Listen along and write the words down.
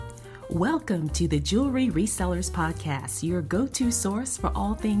Welcome to the Jewelry Resellers Podcast, your go-to source for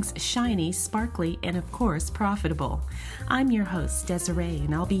all things shiny, sparkly, and of course, profitable. I'm your host, Desiree,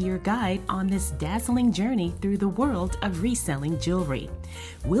 and I'll be your guide on this dazzling journey through the world of reselling jewelry.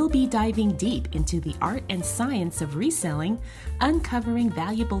 We'll be diving deep into the art and science of reselling, uncovering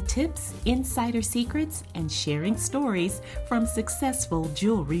valuable tips, insider secrets, and sharing stories from successful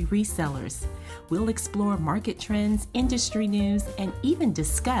jewelry resellers. We'll explore market trends, industry news, and even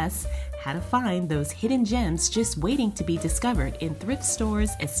discuss how to find those hidden gems just waiting to be discovered in thrift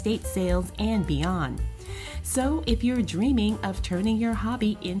stores, estate sales, and beyond. So if you're dreaming of turning your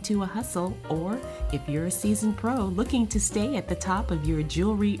hobby into a hustle, or if you're a seasoned pro looking to stay at the top of your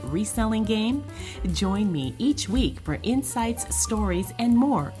jewelry reselling game, join me each week for insights, stories, and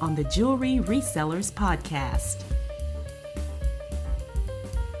more on the Jewelry Resellers Podcast.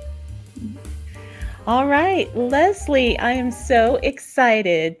 All right, Leslie, I am so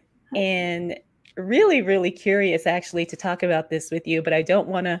excited and really curious actually to talk about this with you, but I don't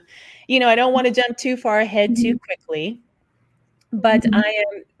want to, jump too far ahead too quickly. But I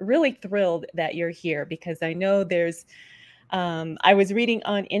am really thrilled that you're here because I know I was reading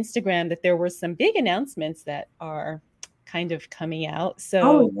on Instagram that there were some big announcements that are kind of coming out.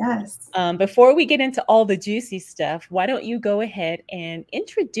 So yes. Before we get into all the juicy stuff, why don't you go ahead and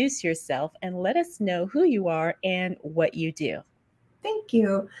introduce yourself and let us know who you are and what you do. Thank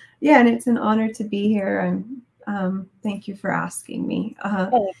you. Yeah, and it's an honor to be here. Thank you for asking me.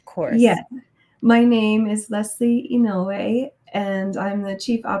 Of course. Yeah, my name is Leslie Inoue, and I'm the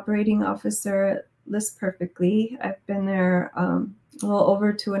Chief Operating Officer at List Perfectly. I've been there a little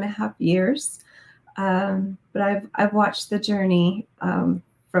over 2.5 years, but I've watched the journey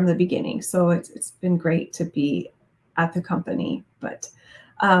from the beginning, so it's been great to be at the company, but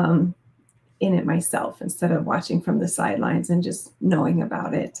in it myself instead of watching from the sidelines and just knowing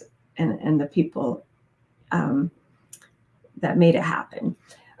about it and the people that made it happen.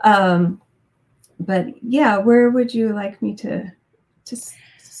 But yeah, where would you like me to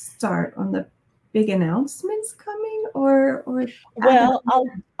start on the big announcements coming or well,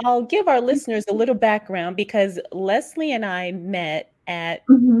 I'll give our listeners a little background because Leslie and I met at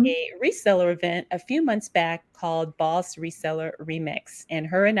a reseller event a few months back called Boss Reseller Remix, and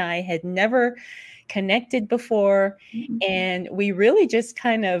her and I had never connected before, and we really just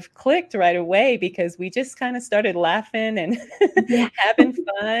kind of clicked right away because we just kind of started laughing and having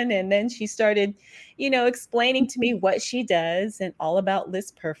fun. And then she started, explaining to me what she does and all about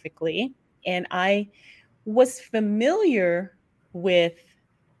List Perfectly. And I was familiar with,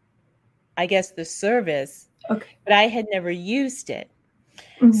 I guess, the service, but I had never used it.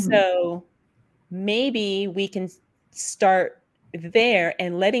 So maybe we can start there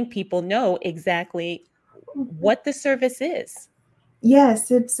and letting people know exactly what the service is.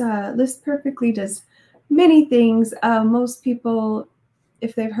 Yes, it's List Perfectly does many things. Most people,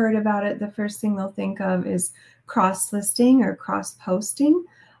 if they've heard about it, the first thing they'll think of is cross-listing or cross-posting.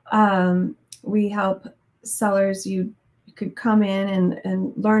 We help sellers. You could come in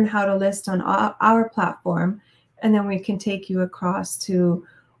and learn how to list on our platform, and then we can take you across to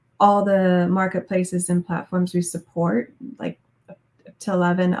all the marketplaces and platforms we support, like to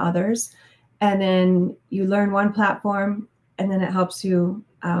 11 others. And then you learn one platform, and then it helps you.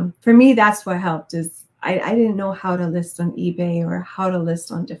 For me, that's what helped is I didn't know how to list on eBay or how to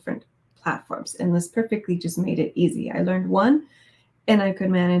list on different platforms. And List Perfectly just made it easy. I learned one, and I could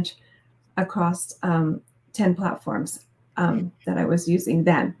manage across 10 platforms that I was using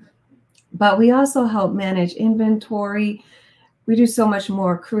then. But we also help manage inventory. We do so much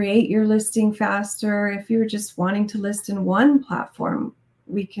more. Create your listing faster. If you're just wanting to list in one platform,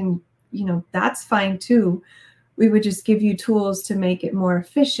 we can, that's fine too. We would just give you tools to make it more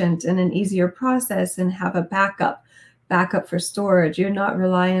efficient and an easier process and have a backup for storage. You're not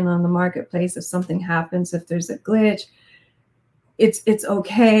relying on the marketplace. If something happens, if there's a glitch, it's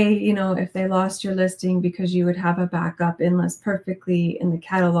okay, if they lost your listing, because you would have a backup in List Perfectly in the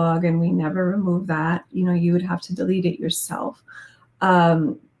catalog, and we never remove that. You would have to delete it yourself.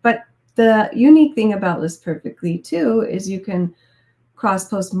 But the unique thing about List Perfectly too is you can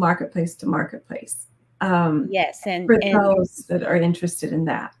cross-post marketplace to marketplace. Yes, and for those that are interested in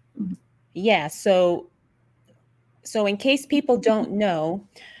that. Yeah, so in case people don't know,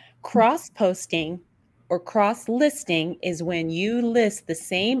 cross-posting or cross-listing is when you list the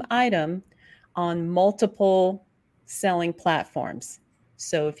same item on multiple selling platforms.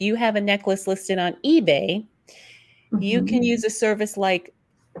 So if you have a necklace listed on eBay, you can use a service like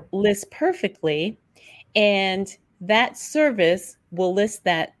List Perfectly, and that service will list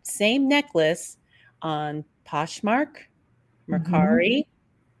that same necklace on Poshmark, Mercari,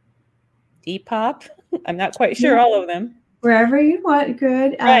 Depop. I'm not quite sure all of them. Wherever you want,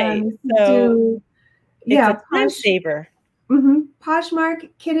 good. Right. So it's a time Posh, saver. Poshmark,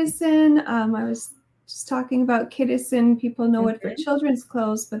 Kidizen. I was just talking about Kidizen. People know it for children's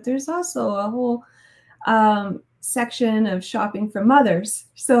clothes, but there's also a whole section of shopping for mothers.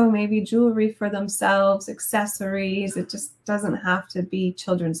 So maybe jewelry for themselves, accessories. It just doesn't have to be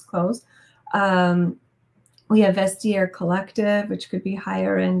children's clothes. We have Vestiaire Collective, which could be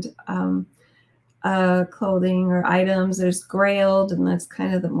higher end clothing or items. There's Grailed, and that's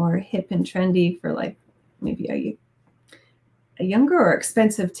kind of the more hip and trendy for like maybe a younger or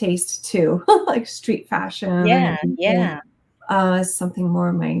expensive taste too, like street fashion. Something more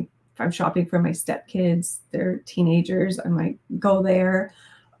if I'm shopping for my stepkids, they're teenagers, I might go there.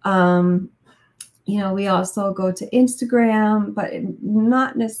 We also go to Instagram, but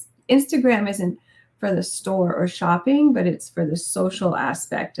Instagram isn't for the store or shopping, but it's for the social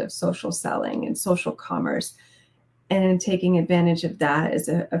aspect of social selling and social commerce, and taking advantage of that as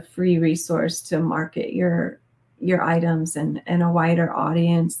a free resource to market your items and a wider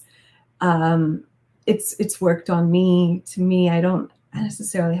audience. It's worked on me. To me, I don't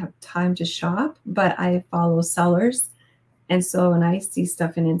necessarily have time to shop, but I follow sellers. And so when I see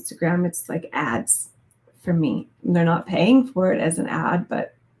stuff in Instagram, it's like ads for me. They're not paying for it as an ad,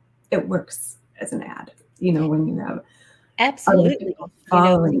 but it works as an ad, when you have absolutely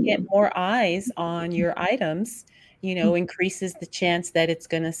to get more eyes on your items, increases the chance that it's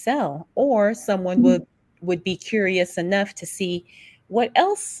going to sell, or someone would be curious enough to see what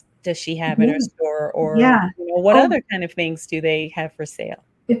else does she have in her store, or what other kind of things do they have for sale.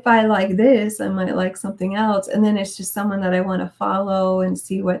 If I like this, I might like something else, and then it's just someone that I want to follow and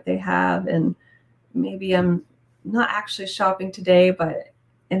see what they have. And maybe I'm not actually shopping today, but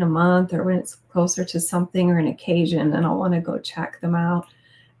in a month or when it's closer to something or an occasion, then I'll want to go check them out.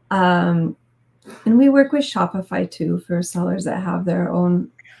 And we work with Shopify too for sellers that have their own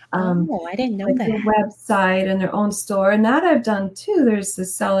I didn't know that. Their website and their own store. And that I've done too. There's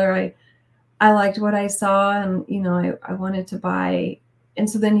this seller, I liked what I saw, and I wanted to buy. And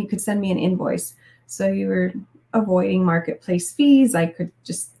so then you could send me an invoice. So you were avoiding marketplace fees. I could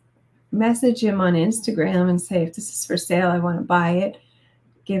just message him on Instagram and say, if this is for sale, I want to buy it.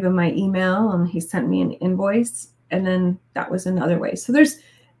 Gave him my email, and he sent me an invoice. And then that was another way. So there's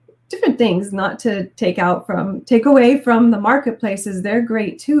different things, not to take away from the marketplaces. They're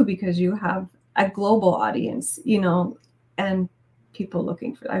great too, because you have a global audience, and people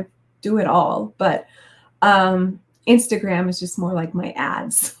looking for, I do it all, but Instagram is just more like my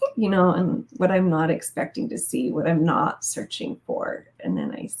ads, and what I'm not expecting to see, what I'm not searching for, and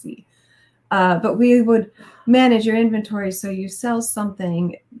then I see. But we would manage your inventory. So you sell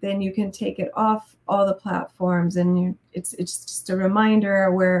something, then you can take it off all the platforms, and it's just a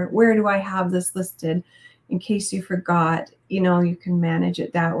reminder, where do I have this listed, in case you forgot. You can manage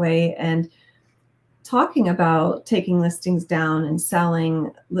it that way. And talking about taking listings down and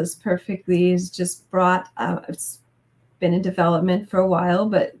selling, List Perfectly is just brought out. It's been in development for a while,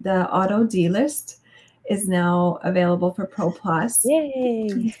 but the auto delist is now available for Pro Plus.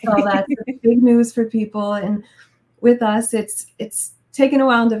 Yay! So that's big news for people. And with us, it's taken a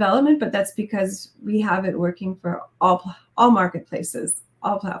while in development, but that's because we have it working for all marketplaces,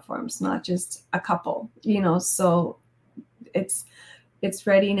 all platforms, not just a couple. So it's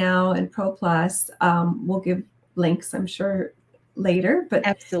ready now. And Pro Plus, we'll give links, I'm sure, later. But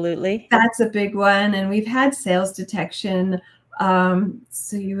absolutely, that's a big one. And we've had sales detection.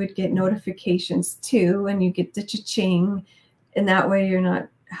 So you would get notifications too, and you get the cha-ching, and that way you're not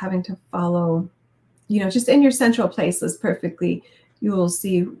having to follow, just in your central place List Perfectly, you will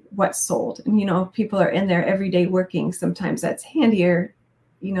see what's sold. And, people are in there every day working. Sometimes that's handier,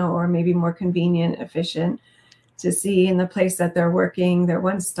 or maybe more convenient, efficient to see in the place that they're working, their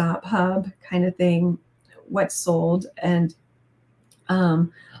one-stop hub kind of thing, what's sold. And a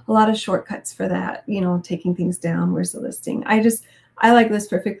lot of shortcuts for that, taking things down. Where's the listing? I like List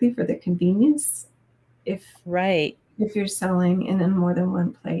Perfectly for the convenience. If you're selling in more than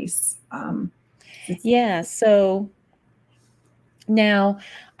one place. So now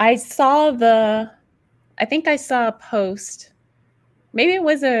I think I saw a post. Maybe it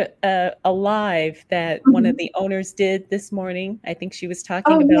was a live that one of the owners did this morning. I think she was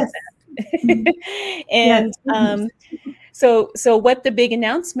talking about that. And so what the big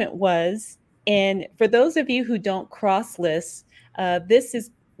announcement was, and for those of you who don't cross list, this has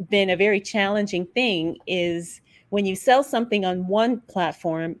been a very challenging thing, is when you sell something on one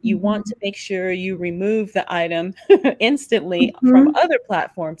platform, you want to make sure you remove the item instantly from other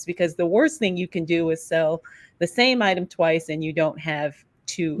platforms, because the worst thing you can do is sell the same item twice and you don't have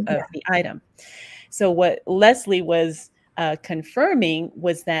two of the item. So what Leslie was confirming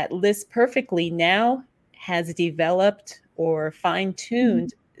was that List Perfectly now has developed or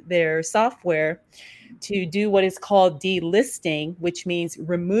fine-tuned their software to do what is called delisting, which means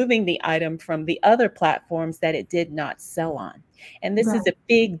removing the item from the other platforms that it did not sell on. And this is a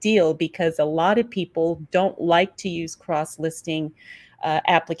big deal because a lot of people don't like to use cross-listing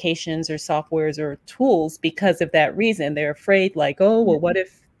applications or softwares or tools because of that reason. They're afraid, like, oh, well, what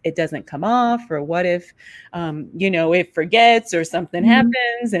if it doesn't come off, or what if, it forgets or something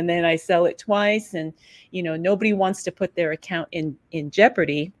happens and then I sell it twice, and, nobody wants to put their account in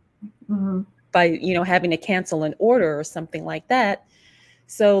jeopardy by, having to cancel an order or something like that.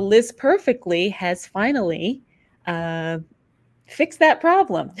 So List Perfectly has finally fixed that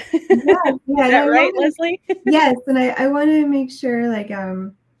problem. Is that right, Leslie? Yes. And I want to make sure,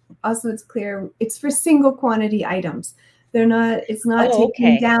 also it's clear, it's for single quantity items. It's not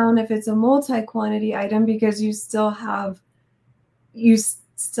taken down if it's a multi-quantity item, because you still have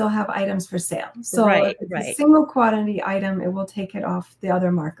items for sale. So if it's a single quantity item, it will take it off the other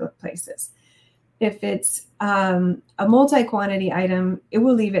marketplaces. If it's a multi-quantity item, it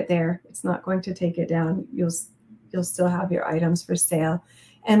will leave it there. It's not going to take it down. You'll still have your items for sale.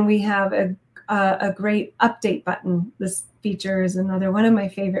 And we have a great update button. This feature is another one of my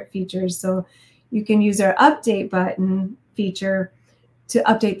favorite features. So you can use our update button feature to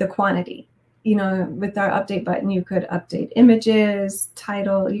update the quantity. With our update button, you could update images,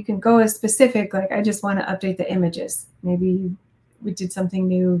 title. You can go as specific, like, I just want to update the images. Maybe we did something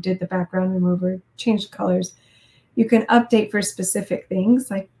new, did the background remover, changed colors. You can update for specific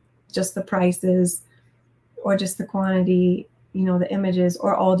things, like just the prices or just the quantity, the images,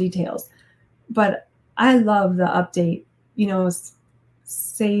 or all details. But I love the update.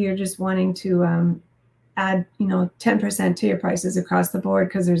 Say you're just wanting to add 10% to your prices across the board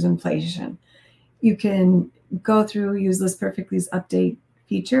because there's inflation. You can go through, use List Perfectly's update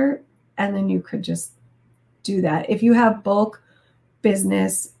feature, and then you could just do that. If you have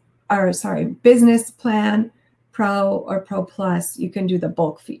business plan, Pro or Pro Plus, you can do the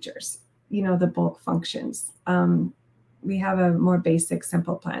bulk features, the bulk functions. We have a more basic,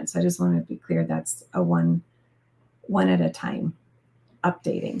 simple plan. So I just want to be clear, that's a one at a time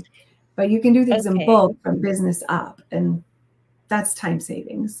updating. But you can do things in bulk from business up, and that's time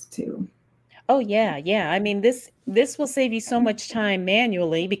savings too. Oh, yeah. I mean, this will save you so much time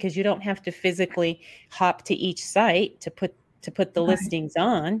manually, because you don't have to physically hop to each site to put the listings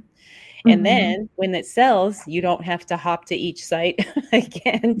on. And then when it sells, you don't have to hop to each site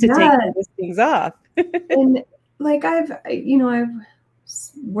again to take the listings off. And I've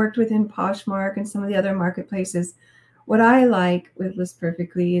worked within Poshmark and some of the other marketplaces. What I like with List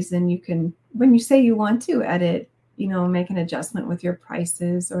Perfectly is then you can, when you say you want to edit, make an adjustment with your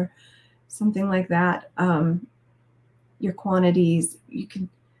prices or something like that, your quantities, you can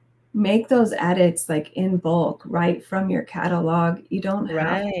make those edits in bulk right from your catalog. You don't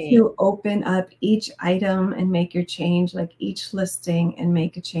have to open up each item and make your change, each listing and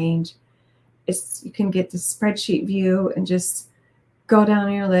make a change. You can get the spreadsheet view and just go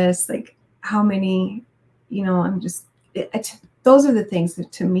down your list, how many, those are the things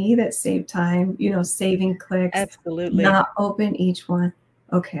that, to me, that save time, saving clicks. Absolutely. Not open each one.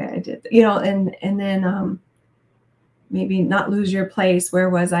 Okay, I did, and then maybe not lose your place. Where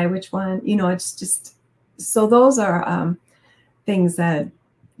was I? Which one? It's just, so those are things that,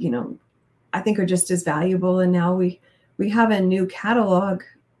 I think are just as valuable. And now we have a new catalog.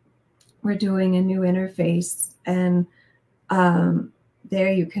 We're doing a new interface, and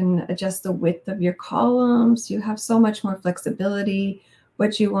there you can adjust the width of your columns. You have so much more flexibility,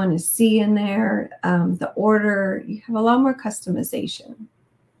 what you want to see in there, the order. You have a lot more customization.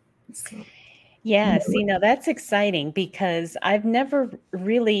 So, yeah, see, now that's exciting, because I've never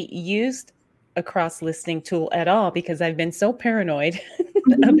really used a cross-listing tool at all, because I've been so paranoid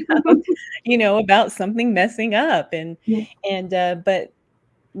about something messing up. But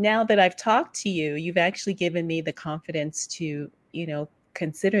now that I've talked to you, you've actually given me the confidence to,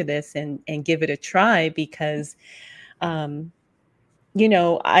 consider this and give it a try, because, I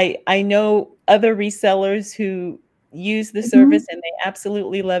know other resellers who use the service and they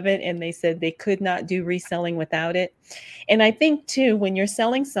absolutely love it. And they said they could not do reselling without it. And I think too, when you're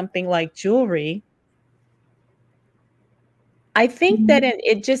selling something like jewelry, I think that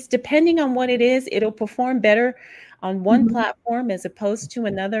it just, depending on what it is, it'll perform better on one platform as opposed to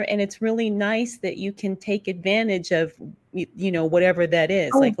another. And it's really nice that you can take advantage of, whatever that is.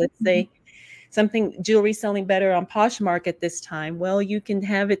 Let's say something, jewelry selling better on Poshmark at this time. Well, you can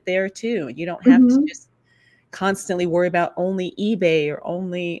have it there too. You don't have to just constantly worry about only eBay or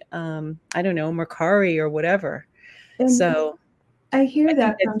only, I don't know, Mercari or whatever. And So I hear I think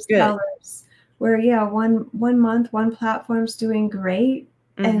that from that's good. sellers where, yeah, one month, one platform's doing great.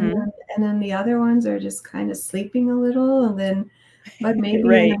 And Mm-hmm. then the other ones are just kind of sleeping a little. And then, but maybe in a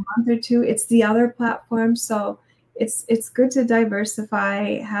Right. month or two, it's the other platform. So it's good to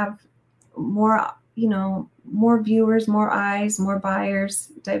diversify, have more, more viewers, more eyes, more buyers,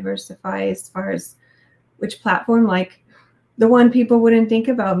 diversify as far as which platform, like the one people wouldn't think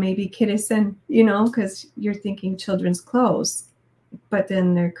about, maybe Kiddison, because you're thinking children's clothes, but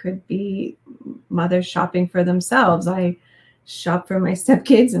then there could be mothers shopping for themselves. I shop for my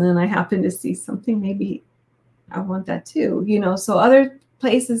stepkids, and then I happen to see something, maybe I want that too, so other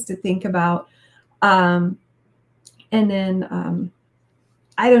places to think about. And then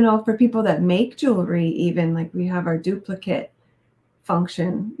I don't know, for people that make jewelry, even like we have our duplicate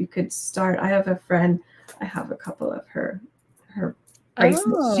function, you could start. I have a friend, I have a couple of her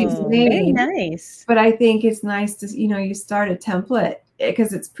bracelets she's Oh, very made, nice. but I think it's nice to, you start a template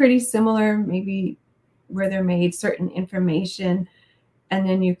because it's pretty similar, maybe where they're made, certain information, and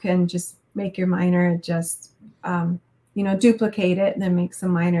then you can just make your minor adjust, duplicate it and then make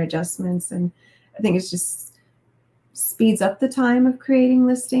some minor adjustments. And I think it's just speeds up the time of creating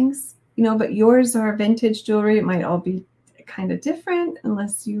listings, but yours are vintage jewelry. It might all be kind of different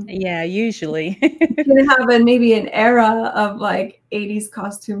unless you Yeah, usually. can have maybe an era of like 80s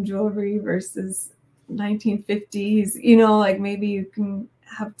costume jewelry versus 1950s, like maybe you can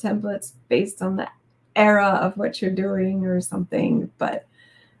have templates based on the era of what you're doing or something. But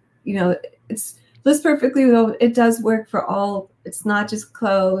it's List Perfectly, though, it does work for all. It's not just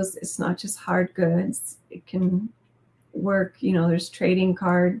clothes, it's not just hard goods. It can work, there's trading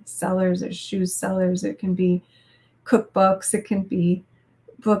card sellers, there's shoe sellers, it can be cookbooks, it can be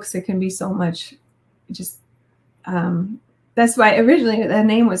books, it can be so much. Just that's why originally the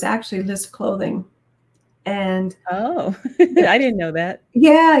name was actually List Clothing. And Oh, I didn't know that.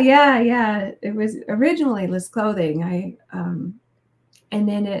 yeah, it was originally List Clothing. And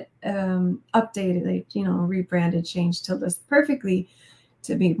then it updated, like, rebranded, changed to List Perfectly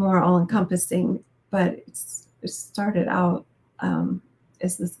to be more all-encompassing. But it started out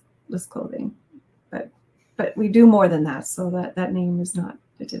as List Clothing, but we do more than that, so that name is not,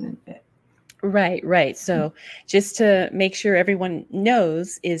 it didn't fit. Right. So just to make sure everyone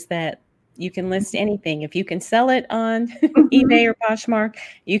knows is that you can list anything. If you can sell it on eBay or Poshmark,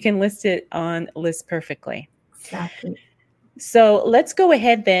 you can list it on List Perfectly. Exactly. So let's go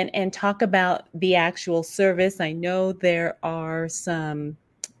ahead then and talk about the actual service. I know there are some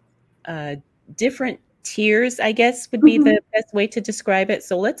different tiers, I guess would be the best way to describe it.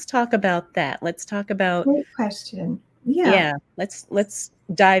 So let's talk about that. Let's talk about, Great question. Yeah. let's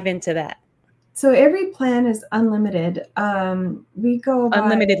dive into that. So every plan is unlimited. We go by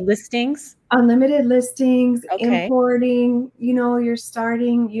Unlimited listings. unlimited listings, Okay. importing. You're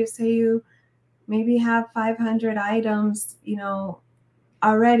starting. You say you maybe have 500 items,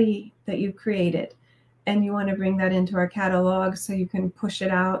 already that you've created, and you want to bring that into our catalog so you can push it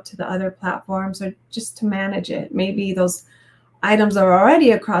out to the other platforms or just to manage it. Maybe those items are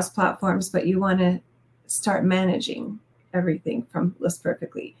already across platforms, but you want to start managing everything from List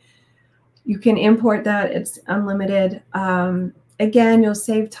Perfectly. You can import that. It's unlimited. Again, you'll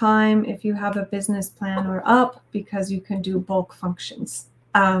save time if you have a business plan or up, because you can do bulk functions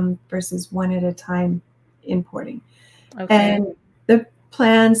versus one at a time importing. Okay. And the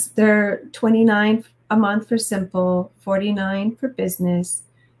plans, they're $29 a month for simple, $49 for business,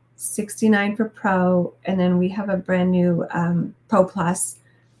 $69 for pro, and then we have a brand new Pro Plus,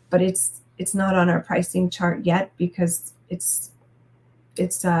 but it's not on our pricing chart yet because it's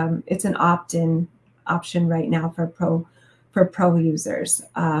an opt-in option right now for pro users.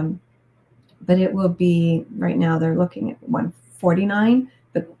 But it will be, right now they're looking at $149,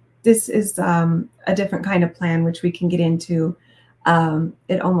 but this is a different kind of plan, which we can get into.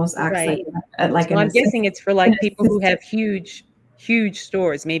 It almost acts like so an I'm guessing it's for like people who have huge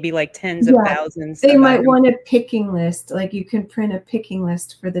stores, maybe like tens of thousands they of might items. want a picking list. Like you can print a picking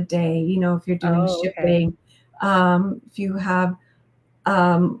list for the day, if you're doing shipping. If you have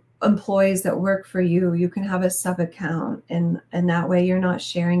employees that work for you, you can have a sub account, and that way you're not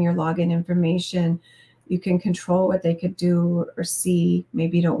sharing your login information. You can control what they could do or see.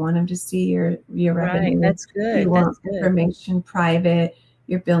 Maybe you don't want them to see your revenue. That's good. You want information private,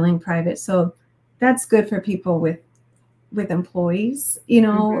 your billing private. So that's good for people with employees,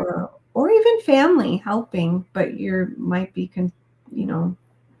 or even family helping, but you might be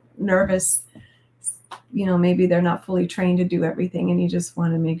nervous. Maybe they're not fully trained to do everything, and you just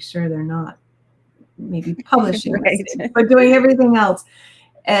want to make sure they're not maybe publishing Right. listings, but doing everything else.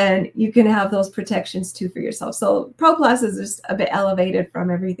 And you can have those protections too for yourself. So Pro Plus is just a bit elevated from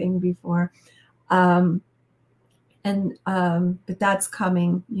everything before. But that's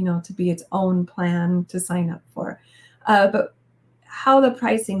coming, to be its own plan to sign up for. But how the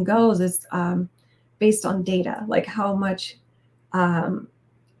pricing goes is based on data, like how much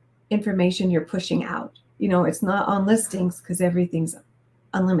information you're pushing out. It's not on listings because everything's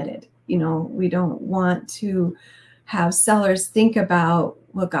unlimited. We don't want to have sellers think about,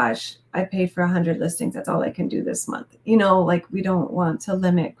 well, gosh, I paid for 100 listings. That's all I can do this month. Like we don't want to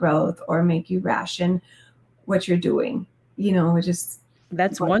limit growth or make you ration what you're doing. We just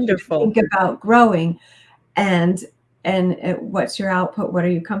That's wonderful. think about growing and what's your output? What are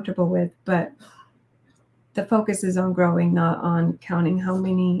you comfortable with? But the focus is on growing, not on counting how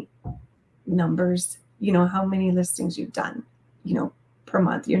many numbers, how many listings you've done, per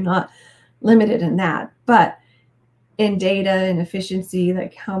month. You're not limited in that, but in data and efficiency,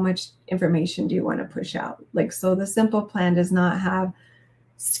 like how much information do you want to push out? Like, so the simple plan does not have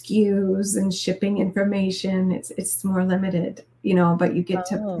SKUs and shipping information. It's more limited, but you get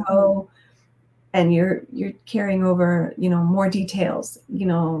to Pro and you're carrying over, more details.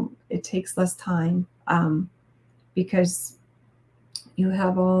 It takes less time because you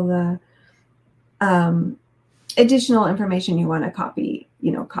have all the additional information you want to copy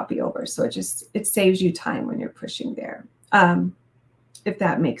over. So it saves you time when you're pushing there, if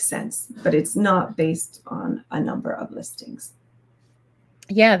that makes sense. But it's not based on a number of listings.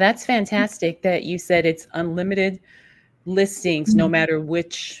 Yeah, that's fantastic that you said it's unlimited listings, no matter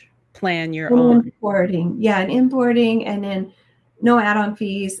which plan you're on. Importing, and then no add-on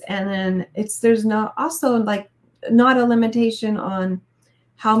fees, and then there's not a limitation on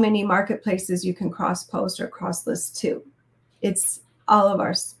how many marketplaces you can cross-post or cross-list to. It's all of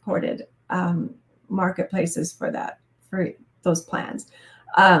our supported marketplaces for those plans.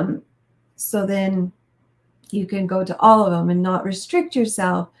 So then you can go to all of them and not restrict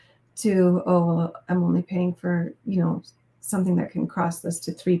yourself to, I'm only paying for, something that can cross-list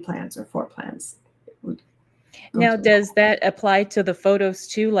to 3 plans or 4 plans. Now, does that apply to the photos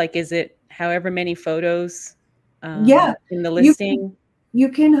too? Like, is it however many photos in the listing?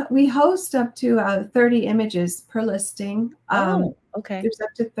 We host up to 30 images per listing. Okay. There's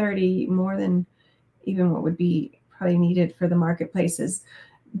up to 30, more than even what would be probably needed for the marketplaces.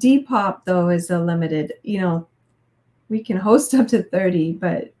 Depop, though, is a limited, we can host up to 30,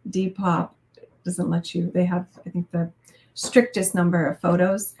 but Depop doesn't let you. They have, I think, the strictest number of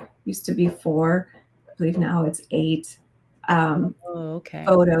photos. Used to be 4. I believe now it's 8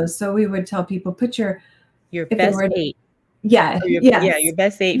 photos. So we would tell people, put your best 8. Your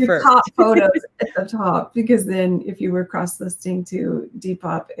best 8 your first. top photos at the top, because then if you were cross-listing to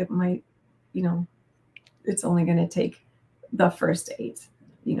Depop, it might, it's only going to take the first 8.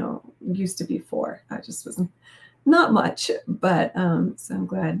 Used to be 4. That just wasn't not much, but so I'm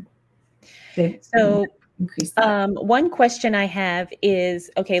glad they've increased that. One question I have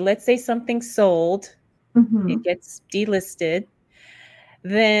is, okay, let's say something's sold, it gets delisted.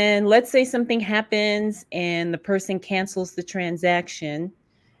 Then let's say something happens and the person cancels the transaction.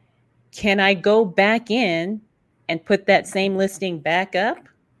 Can I go back in and put that same listing back up?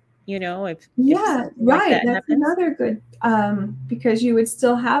 If right. That's happens? Another good, because you would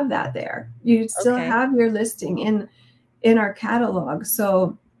still have that there. You'd still have your listing in our catalog.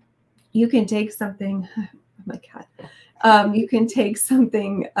 So you can take something, oh my God, you can take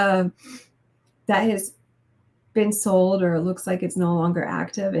something that has been sold or looks like it's no longer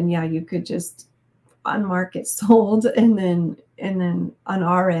active, and you could just unmark it sold, and then on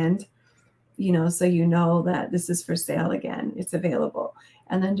our end, so that this is for sale again, it's available,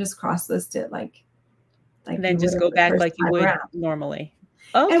 and then just cross list it like and then just go back like you would normally.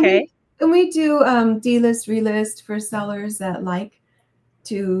 Okay. And we do delist relist for sellers that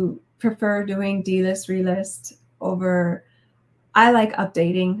prefer doing delist relist over. I like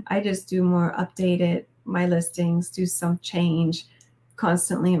updating. I just do more updated my listings, do some change,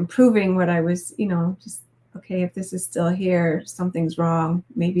 constantly improving what I was, just, okay, if this is still here, something's wrong.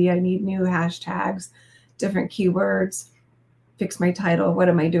 Maybe I need new hashtags, different keywords, fix my title. What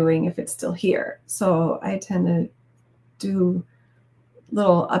am I doing if it's still here? So I tend to do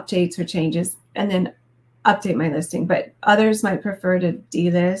little updates or changes and then update my listing, but others might prefer to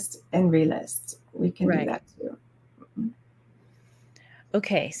delist and relist. We can do that too.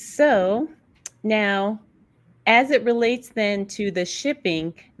 Okay, so now, as it relates then to the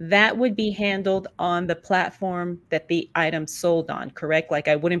shipping, that would be handled on the platform that the item sold on, correct? Like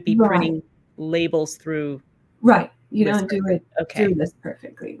I wouldn't be printing labels through. Right. You don't do it through this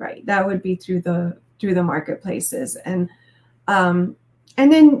perfectly. Right. That would be through the through the marketplaces. And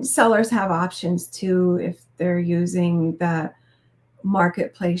then sellers have options too if they're using the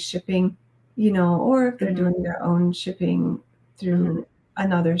marketplace shipping, or if they're doing their own shipping through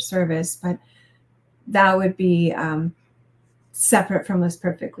another service. But that would be separate from List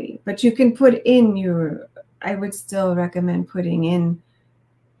Perfectly. But you can put in I would still recommend putting in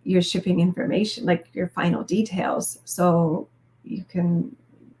your shipping information, like your final details, so you can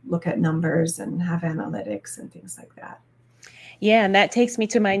look at numbers and have analytics and things like that. Yeah, and that takes me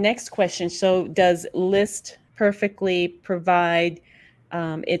to my next question. So does List Perfectly provide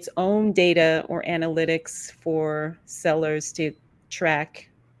its own data or analytics for sellers to track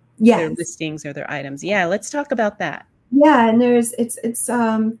their listings or their items? Yeah, let's talk about that. Yeah, and it's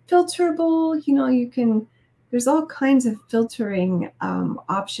filterable. There's all kinds of filtering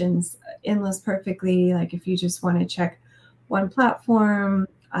options in List Perfectly. Like if you just want to check one platform,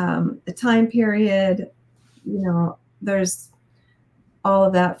 the time period, there's all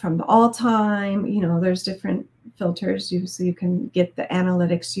of that from the all time. There's different filters so you can get the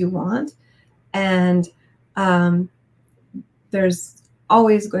analytics you want. And there's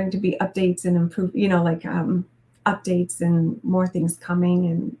always going to be updates and updates and more things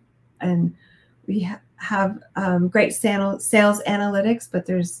coming, and we have great sales analytics, but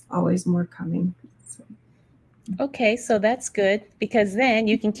there's always more coming. Okay, so that's good, because then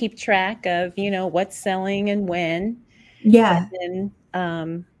you can keep track of what's selling and when. Yeah. And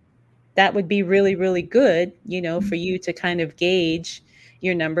then that would be really, really good, for you to kind of gauge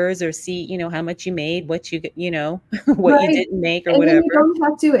your numbers or see, how much you made, what you what you didn't make or whatever. Then you don't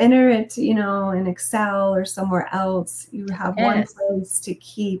have to enter it, in Excel or somewhere else. You have one place to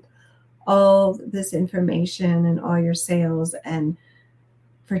keep all this information and all your sales. And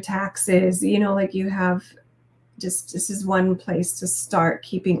for taxes, like you have this is one place to start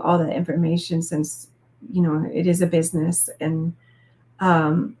keeping all that information, since, it is a business. And,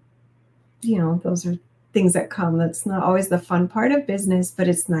 those are things that come. That's not always the fun part of business, but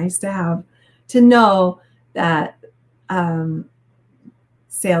it's nice to know that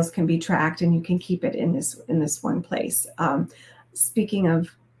sales can be tracked and you can keep it in this one place. Speaking of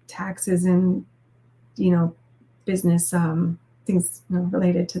taxes and, business things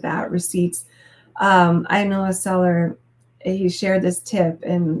related to that, receipts. I know a seller, he shared this tip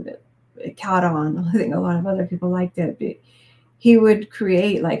and it caught on. I think a lot of other people liked it. But he would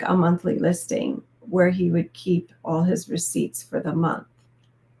create like a monthly listing where he would keep all his receipts for the month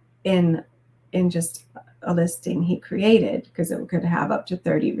in just a listing he created, because it could have up to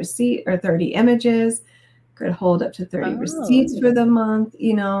 30 images, could hold up to 30 receipts for the month,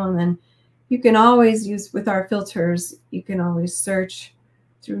 and then you can always use, with our filters, you can always search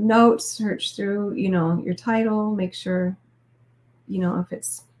through notes, search through, your title, make sure, if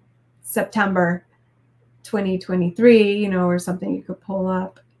it's September 2023, or something you could pull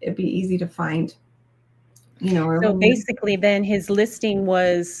up, it'd be easy to find, So basically then his listing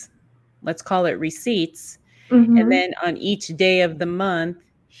was, let's call it receipts. And then on each day of the month,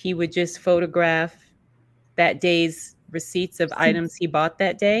 he would just photograph that day's receipts of items he bought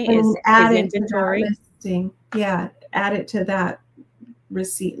that day. And add it inventory. To that listing. Yeah, add it to that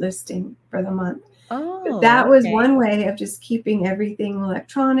receipt listing for the month. That was one way of just keeping everything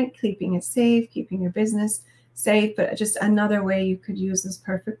electronic, keeping it safe, keeping your business safe. But just another way you could use List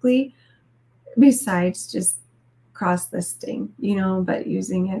Perfectly, besides just cross listing, but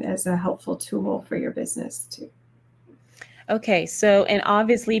using it as a helpful tool for your business too. Okay, so, and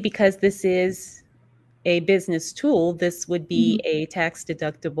obviously because this is a business tool, this would be a tax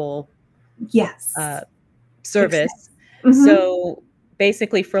deductible service. So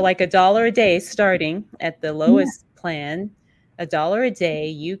basically for like $1 a day, starting at the lowest plan, $1 a day,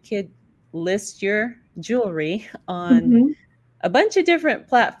 you could list your jewelry on a bunch of different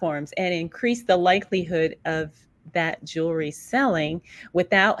platforms and increase the likelihood of that jewelry selling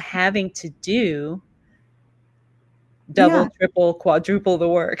without having to do double, triple, quadruple the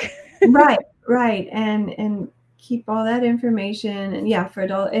work. Right. And keep all that information. And for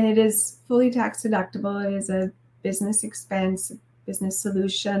adult, and it is fully tax deductible. It is a business expense, business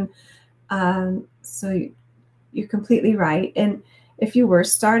solution. So you're completely right. And if you were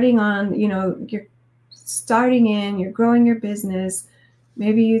starting on, you're growing your business,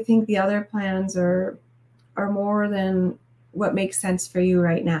 maybe you think the other plans are more than what makes sense for you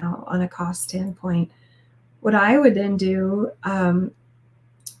right now on a cost standpoint. What I would then do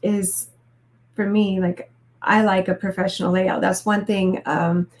is, for me, like, I like a professional layout. That's one thing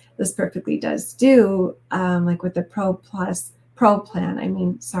List Perfectly does do, like with the Pro plan.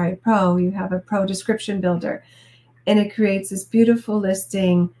 Pro, you have a Pro description builder, and it creates this beautiful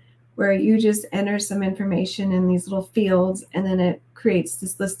listing where you just enter some information in these little fields, and then it creates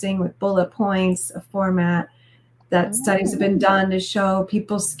this listing with bullet points, a format that studies have been done to show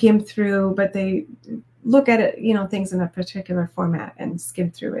people skim through, but they look at it, things in a particular format and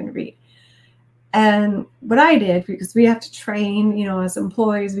skim through and read. And what I did, because we have to train, as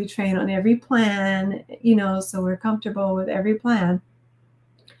employees, we train on every plan, so we're comfortable with every plan.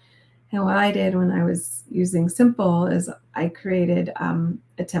 And what I did when I was using Simple is I created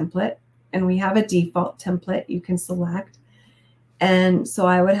a template, and we have a default template you can select. And so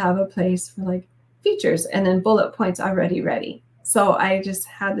I would have a place for like features and then bullet points already ready. So I just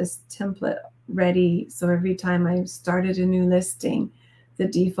had this template ready. So every time I started a new listing, the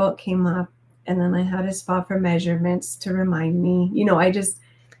default came up, and then I had a spot for measurements to remind me. I just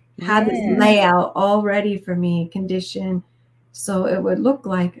had this layout all ready for me, condition, so it would look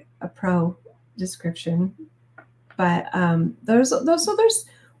like a pro description. But there's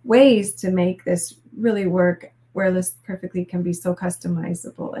ways to make this really work, where List Perfectly can be so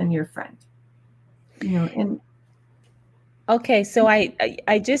customizable and your friend. And okay, so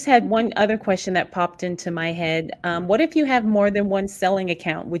I just had one other question that popped into my head. What if you have more than one selling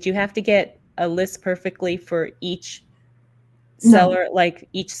account? Would you have to get a List Perfectly for each seller, like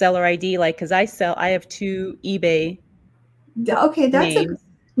each seller ID? Like, because I have 2 eBay. Okay,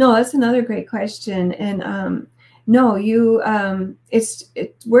 that's another great question. And no,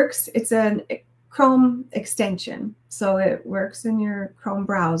 it works. It's a Chrome extension, so it works in your Chrome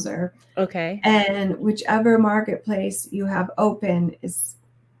browser. Okay. And whichever marketplace you have open is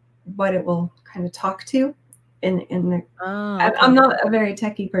what it will kind of talk to. Okay. I'm not a very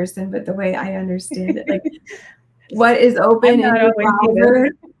techie person, but the way I understand it, like what is open in your browser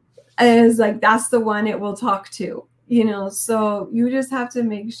is like, that's the one it will talk to, so you just have to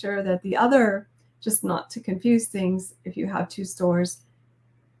make sure that the other, just not to confuse things, if you have 2 stores,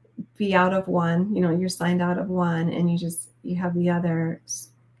 be out of one, you're signed out of one, and you have the other.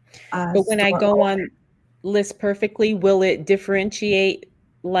 But when I go on List Perfectly, will it differentiate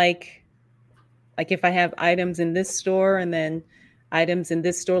like if I have items in this store and then items in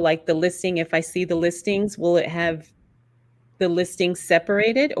this store, like the listing, if I see the listings, will it have the listings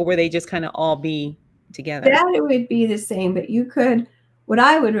separated, or will they just kind of all be together? That it would be the same, but what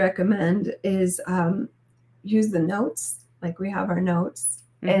I would recommend is use the notes, like we have our notes,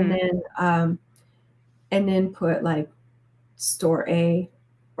 and then put like store A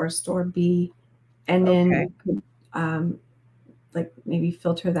or store B, and then you could like maybe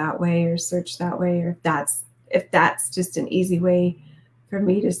filter that way or search that way, or if that's just an easy way for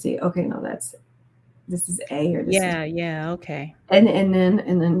me to see, okay, no, this is A, or this is okay, and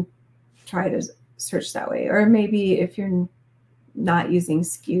then try to search that way. Or maybe if you're not using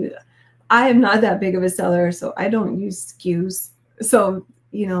SKU, I am not that big of a seller, so I don't use SKUs. So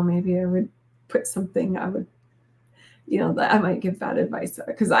maybe I would put something, that I might give bad advice,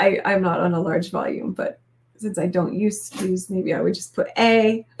 because I'm not on a large volume, but since I don't use SKUs, maybe I would just put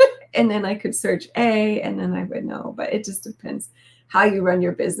A, and then I could search A, and then I would know. But it just depends how you run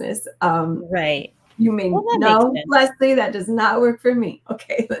your business. Right. You may know, Leslie, that does not work for me.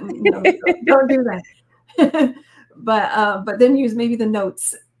 Okay, then don't do that. But then use maybe the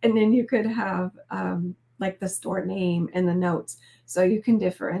notes, and then you could have like the store name and the notes, so you can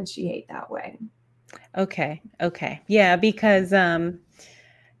differentiate that way. Okay. Yeah, because I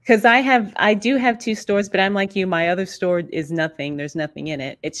do have 2 stores, but I'm like you, my other store is nothing. There's nothing in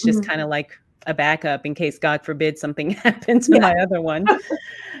it. It's just kind of like a backup in case, God forbid, something happens to my other one.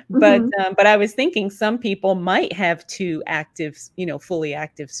 But I was thinking some people might have 2 active, fully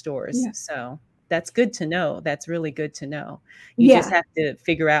active stores. Yeah. So that's good to know. That's really good to know. You just have to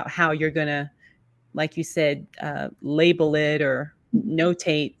figure out how you're going to, like you said, label it or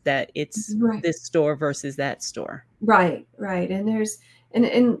notate that it's this store versus that store. Right. And there's,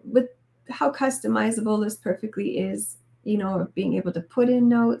 and with how customizable List Perfectly is, being able to put in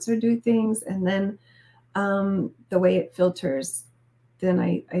notes or do things, and then the way it filters, then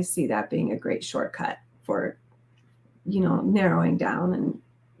I see that being a great shortcut for, narrowing down and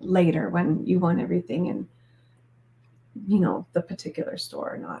later when you want everything in, the particular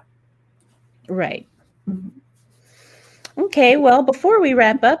store or not. Right. Okay. Well, before we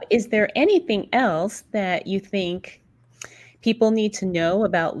wrap up, is there anything else that you think people need to know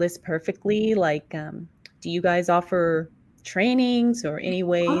about List Perfectly? Like, do you guys offer trainings or any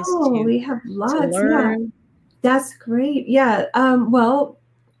ways we have lots to learn? Yeah. That's great. Yeah. Well,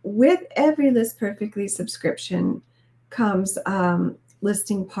 with every List Perfectly subscription comes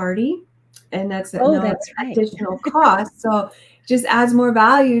listing party, and that's additional cost. So just adds more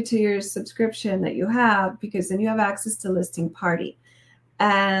value to your subscription that you have, because then you have access to listing party.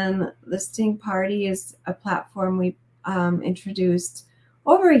 And Listing Party is a platform we introduced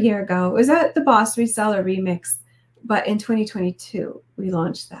over a year ago. It was at the Boss Reseller Remix, but in 2022 we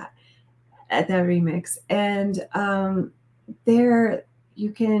launched that at that remix. And there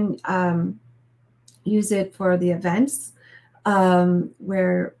you can use it for the events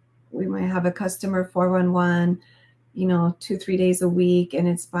where we might have a customer 411, 2-3 days a week, and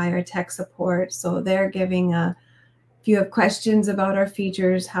it's by our tech support. So they're giving if you have questions about our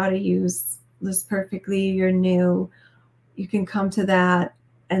features, how to use List Perfectly, you're new, you can come to that.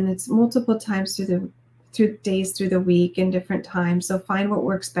 And it's multiple times through days through the week and different times. So find what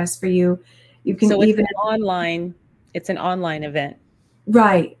works best for you. You can so even it's an online event.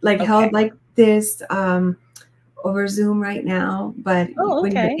 Right. Like held like this over Zoom right now. But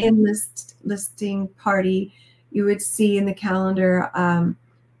when you're in Listing Party, you would see in the calendar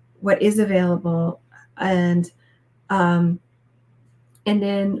what is available. And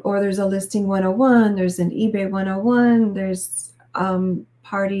then, or there's a Listing 101, there's an eBay 101, there's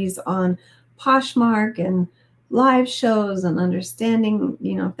parties on Poshmark and live shows and understanding,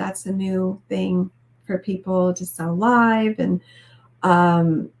 if that's a new thing for people to sell live. And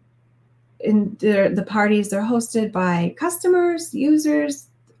the parties, they're hosted by customers, users,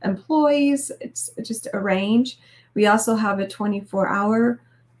 employees. It's just a range. We also have a 24-hour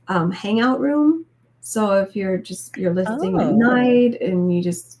hangout room. So if you're listing at night and you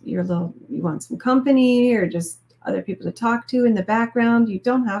want some company or just other people to talk to in the background, you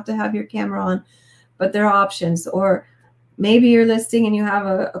don't have to have your camera on, but there are options. Or maybe you're listing and you have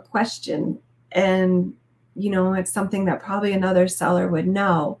a question and, it's something that probably another seller would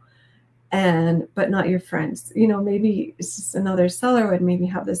know, but not your friends. Maybe it's just another seller would maybe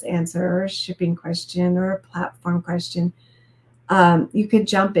have this answer, or a shipping question or a platform question. You could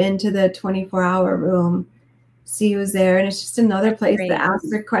jump into the 24-hour room, see who's there, and it's just another place to ask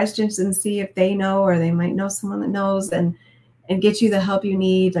their questions and see if they know, or they might know someone that knows, and get you the help you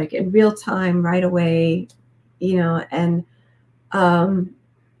need, like in real time, right away, and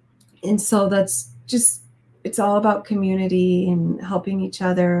so that's just, it's all about community and helping each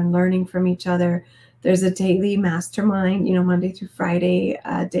other and learning from each other. There's a daily mastermind, Monday through Friday,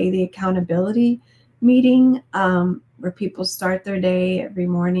 daily accountability meeting, where people start their day every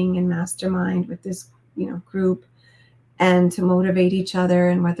morning in mastermind with this, group, and to motivate each other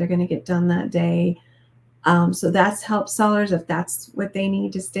and what they're going to get done that day. So that's help sellers if that's what they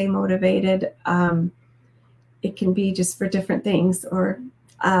need to stay motivated. It can be just for different things, or,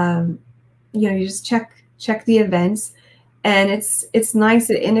 you just check the events, and it's nice.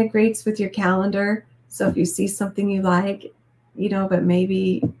 It integrates with your calendar. So if you see something you like, but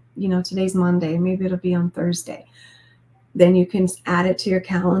maybe, today's Monday, maybe it'll be on Thursday, then you can add it to your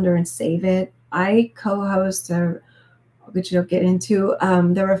calendar and save it. I co-host which you'll get into,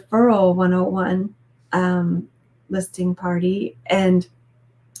 the Referral 101 Listing Party and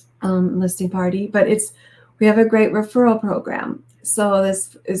Listing Party, but we have a great referral program. So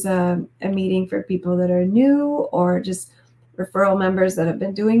this is a meeting for people that are new, or just referral members that have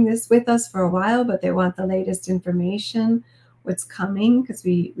been doing this with us for a while, but they want the latest information, what's coming, because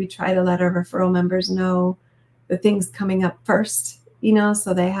we try to let our referral members know the things coming up first,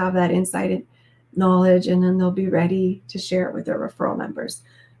 so they have that inside knowledge, and then they'll be ready to share it with their referral members.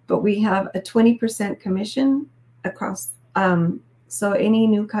 But we have a 20% commission across. So any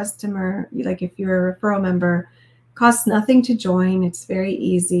new customer, like if you're a referral member, costs nothing to join. It's very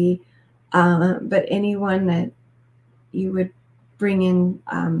easy. But anyone that you would bring in,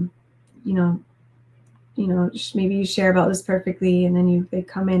 maybe you share about List Perfectly, and then they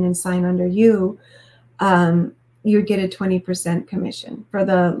come in and sign under you, you would get a 20% commission for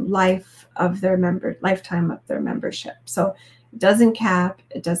the lifetime of their membership. So it doesn't cap,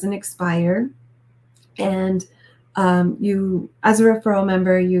 it doesn't expire. And you, as a referral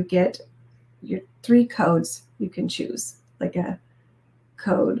member, you get your 3 codes you can choose, like a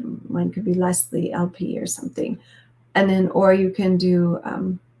code. Mine could be Leslie LP or something. And then, or you can do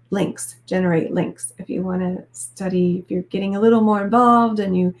links, generate links. If you want to study, if you're getting a little more involved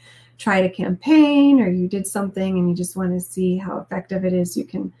and you tried a campaign or you did something and you just want to see how effective it is, you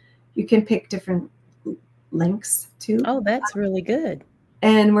can pick different links too. Oh, that's really good.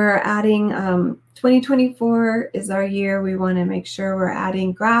 And we're adding 2024 is our year. We want to make sure we're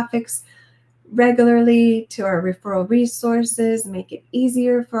adding graphics regularly to our referral resources, make it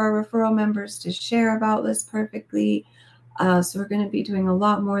easier for our referral members to share about List Perfectly. So we're going to be doing a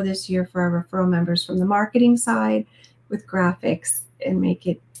lot more this year for our referral members from the marketing side with graphics, and make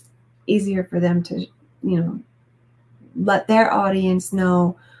it easier for them to, let their audience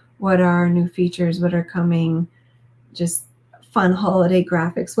know what are new features, what are coming, just fun holiday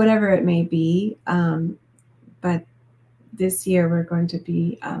graphics, whatever it may be. But this year we're going to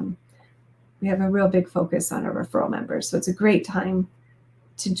be, we have a real big focus on our referral members. So it's a great time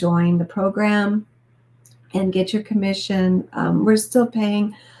to join the program and get your commission. We're still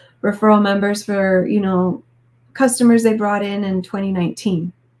paying referral members for, customers they brought in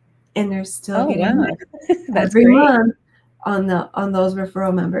 2019. And they're still getting wow. every month on those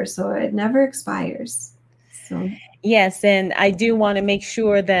referral members. So it never expires. So yes, and I do want to make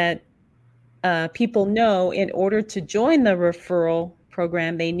sure that people know in order to join the referral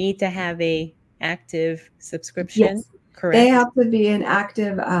program, they need to have a active subscription. Yes, correct? They have to be an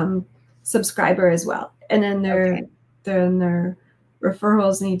active subscriber as well. And then their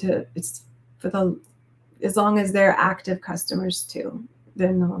referrals need to, it's for as long as they're active customers too.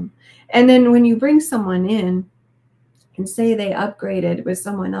 Then and then when you bring someone in and say they upgraded with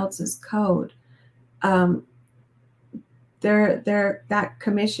someone else's code, that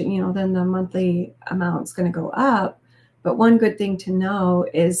commission, then the monthly amount's going to go up. But one good thing to know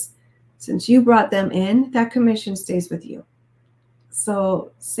is, since you brought them in, that commission stays with you.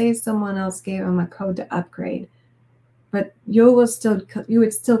 So say someone else gave them a code to upgrade, but you would still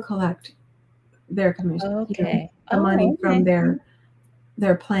collect their commission, Okay. the money from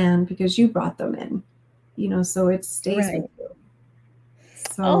their plan, because you brought them in, so it stays with you.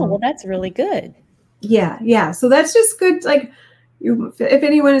 So, well, that's really good. Yeah. So that's just good. Like, if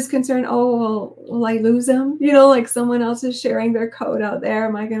anyone is concerned, will I lose them? Like someone else is sharing their code out there.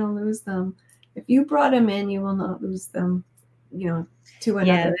 Am I going to lose them? If you brought them in, you will not lose them, to another.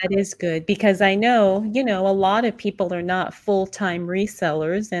 Yeah, that is good, because I know, a lot of people are not full-time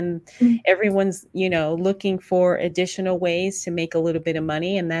resellers, and everyone's, looking for additional ways to make a little bit of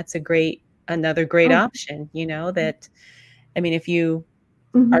money. And that's another great option, that, if you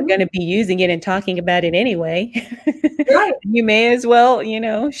are going to be using it and talking about it anyway, right, you may as well,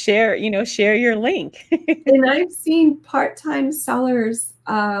 share your link. And I've seen part-time sellers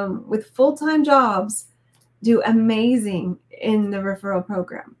with full-time jobs do amazing in the referral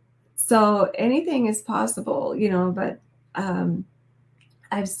program. So anything is possible, but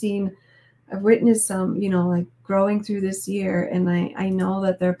I've witnessed some, like growing through this year, and I know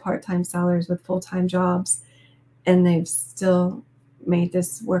that they're part-time sellers with full-time jobs, and they've still made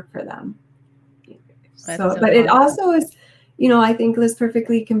this work for them. But awesome. It also is, I think List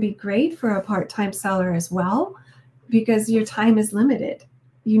Perfectly can be great for a part-time seller as well, because your time is limited.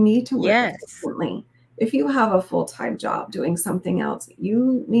 You need to work efficiently. If you have a full-time job doing something else,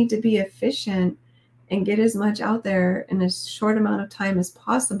 you need to be efficient and get as much out there in as short amount of time as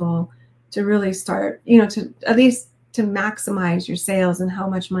possible to really start, to at least to maximize your sales and how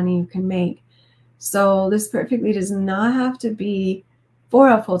much money you can make. So List Perfectly does not have to be for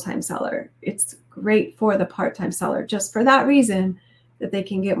a full-time seller. It's great for the part-time seller, just for that reason, that they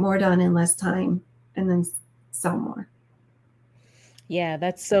can get more done in less time and then sell more. Yeah,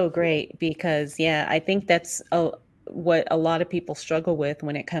 that's so great, because I think that's what a lot of people struggle with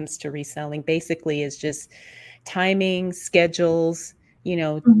when it comes to reselling. Basically, is just timing, schedules,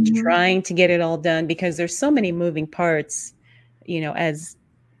 trying to get it all done, because there's so many moving parts, as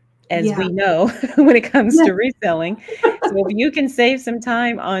we know when it comes to reselling. So if you can save some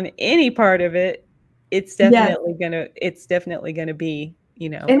time on any part of it, it's definitely gonna be,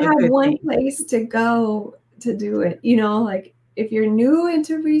 and have one place to go to do it. Like if you're new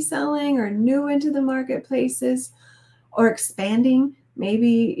into reselling or new into the marketplaces or expanding,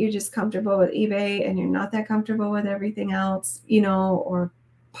 maybe you're just comfortable with eBay and you're not that comfortable with everything else, or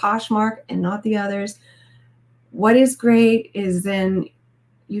Poshmark and not the others. What is great is then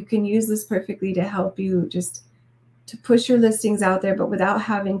you can use List Perfectly to help you just to push your listings out there, but without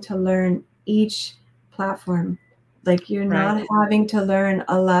having to learn each platform. Like you're not having to learn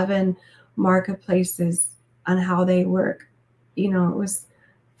 11 marketplaces on how they work. It was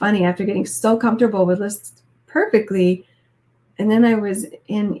funny, after getting so comfortable with List Perfectly, and then I was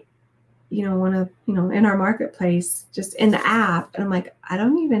in, in our marketplace, just in the app, and I'm like, I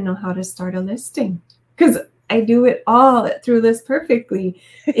don't even know how to start a listing, because I do it all through List Perfectly.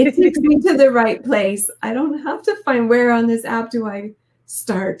 It takes me to the right place. I don't have to find where on this app do I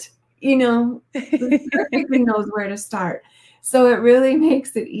start. List Perfectly knows where to start. So it really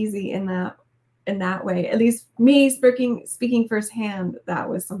makes it easy in that way. At least me speaking firsthand, that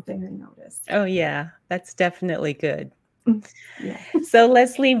was something I noticed. Oh yeah, that's definitely good. Yeah. So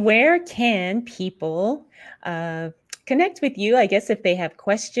Leslie, where can people connect with you, I guess, if they have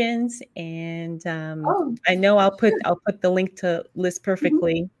questions? And I know I'll put the link to List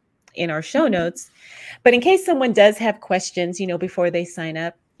Perfectly in our show notes. But in case someone does have questions, before they sign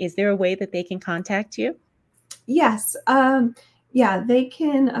up, is there a way that they can contact you? Yes. Yeah, they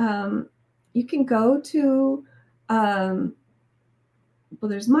can, you can go to, um, well,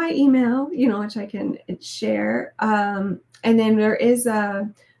 there's my email, which I can share. And then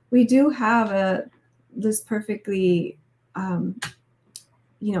we do have a List Perfectly, um,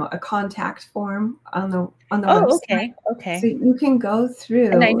 a contact form on the Oh, website. So okay. you can go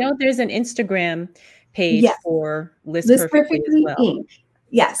And I through. know there's an Instagram page Yes, for List List Perfectly as Perfectly well. Inc.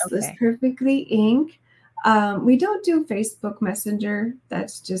 Yes, List Okay. Perfectly Inc. We don't do Facebook Messenger.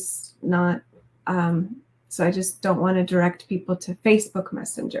 That's just not. So I just don't want to direct people to Facebook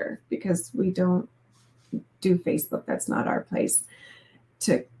Messenger because we don't do Facebook. That's not our place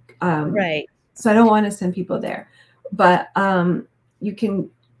to. Right. So I don't want to send people there, but you can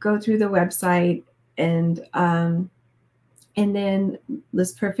go through the website and then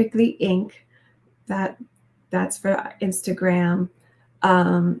List Perfectly Inc. That's for Instagram.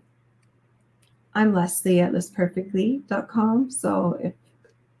 I'm Leslie at listperfectly.com. So if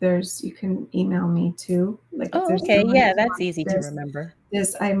you can email me too. Like if Oh, there's okay. someone Yeah, who that's wants easy to remember.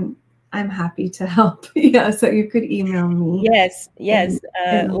 this, I'm happy to help. Yeah. So you could email me. Yes, and, yes.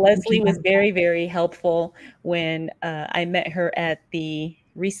 and we can Leslie was have that. very, very helpful when I met her at the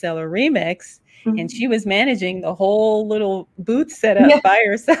Reseller Remix, and Mhm. she was managing the whole little booth setup Yeah. by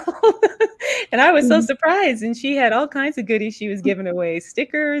herself. And I was so Mhm. surprised. And she had all kinds of goodies. She was giving away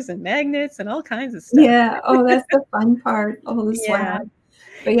stickers and magnets and all kinds of stuff. Yeah. Oh, that's the fun part. All the Yeah. swag.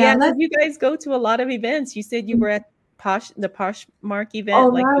 But Yeah. yeah, So you guys go to a lot of events. You said you were at the Poshmark event oh,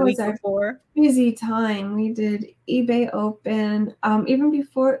 like that the was week our before. busy time. We did eBay Open. Even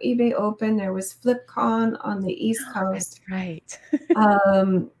before eBay Open, there was FlipCon on the East That's Coast. right.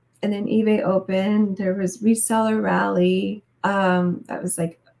 And then eBay Open, there was Reseller Rally. That was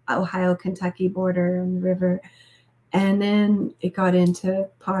like Ohio, Kentucky border and the river. And then it got into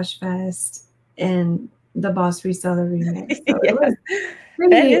Posh Fest and the Boss Reseller Remix. So it Yeah. was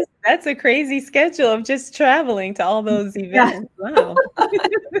pretty, That's a crazy schedule of just traveling to all those yeah, events. Wow.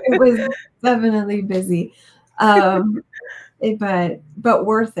 it was definitely busy. Um, but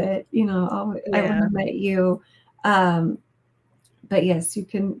worth it. I would Yeah. have met you. Um, but yes, you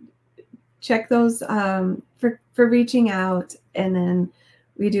can check those for reaching out, and then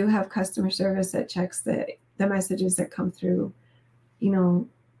we do have customer service that checks the messages that come through,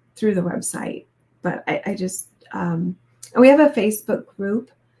 through the website. But I just and we have a Facebook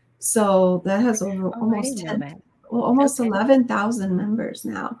group, so that has over Oh, I almost didn't know 10, that. well, almost Okay. 11,000 members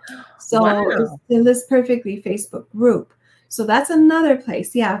now. So it's Wow. the List Perfectly Facebook group. So that's another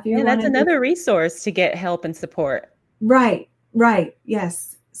place. Yeah, if you Yeah, want that's to do. another resource to get help and support. Right,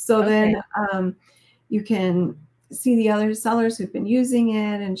 yes. So Okay. then you can see the other sellers who've been using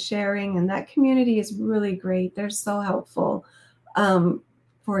it and sharing, and that community is really great. They're so helpful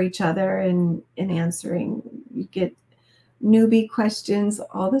for each other and in answering. You get newbie questions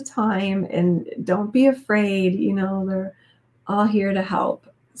all the time, and don't be afraid. They're all here to help.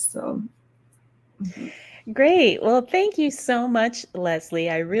 So. Mhm. Great. Well, thank you so much, Leslie.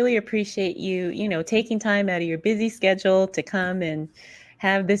 I really appreciate you, taking time out of your busy schedule to come and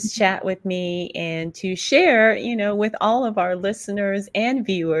have this chat with me and to share, with all of our listeners and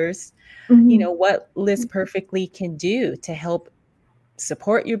viewers, Mhm. what List Perfectly can do to help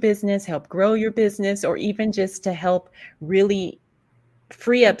support your business, help grow your business, or even just to help really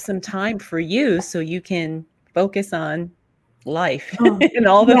free up some time for you so you can focus on life Oh, and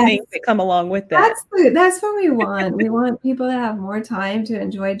all the yes. things that come along with that. That's what we want. We want people to have more time to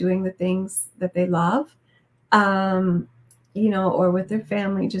enjoy doing the things that they love, or with their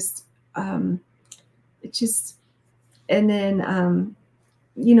family. It just, and then,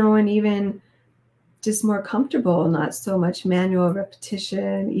 and even just more comfortable, not so much manual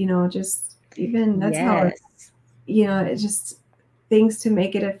repetition. Just even that's how Yes. it's just things to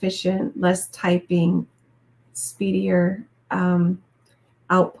make it efficient, less typing, speedier.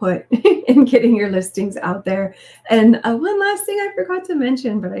 Output in getting your listings out there. And one last thing I forgot to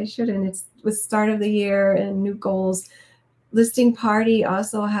mention, but I shouldn't. It's with start of the year and new goals. Listing Party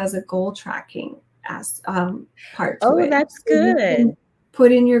also has a goal tracking part to Oh, it. that's So you can good.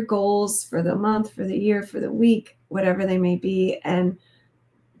 put in your goals for the month, for the year, for the week, whatever they may be, and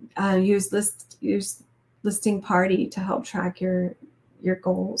use Listing Party to help track your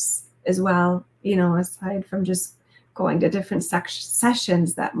goals as well. Aside from just going to different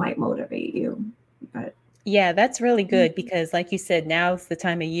sessions that might motivate you. But Yeah, that's really good because like you said, now's the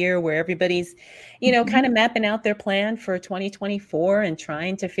time of year where everybody's, Mhm. kind of mapping out their plan for 2024 and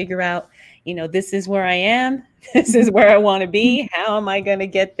trying to figure out, this is where I am, this is where I want to be, how am I going to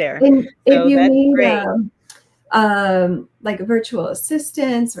get there? And if So you that's need great. like virtual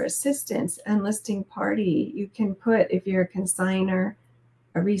assistants or assistants and listing party. You can put if you're a consigner,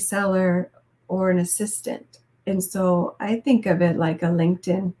 a reseller, or an assistant. And so I think of it like a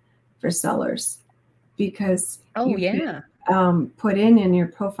LinkedIn for sellers, because Oh, yeah. can put in your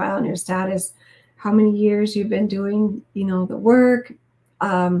profile and your status how many years you've been doing, the work.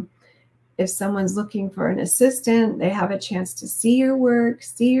 If someone's looking for an assistant, they have a chance to see your work,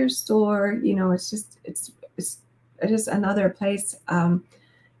 see your store. It's just another place to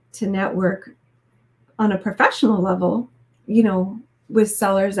network on a professional level, with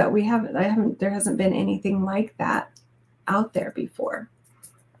sellers that there hasn't been anything like that out there before,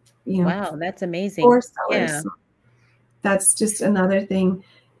 Wow, that's amazing. for sellers. Yeah. So that's just another thing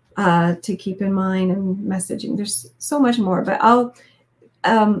to keep in mind, and messaging. There's so much more, but I'll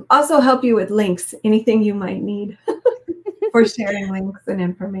also help you with links, anything you might need for sharing links and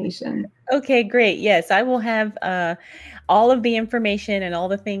information. Okay, great. Yes, I will have all of the information and all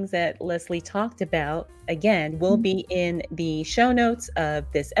the things that Leslie talked about, again, will be in the show notes of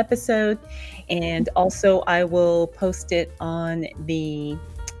this episode. And also, I will post it on the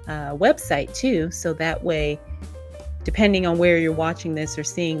website too. So that way, depending on where you're watching this or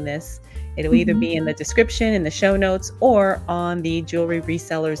seeing this, it'll either be in the description, in the show notes, or on the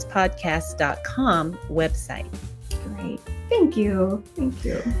jewelryresellerspodcast.com website. Great. Thank you. Thank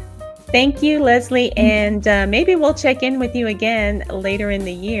you. Thank you, Leslie. And maybe we'll check in with you again later in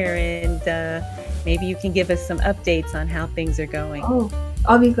the year, and maybe you can give us some updates on how things are going. Oh,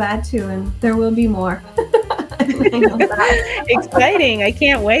 I'll be glad to, and there will be more. I know that. Exciting. I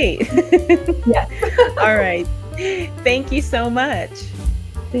can't wait. Yes. All right. Thank you so much.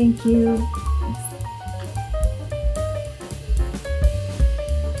 Thank you.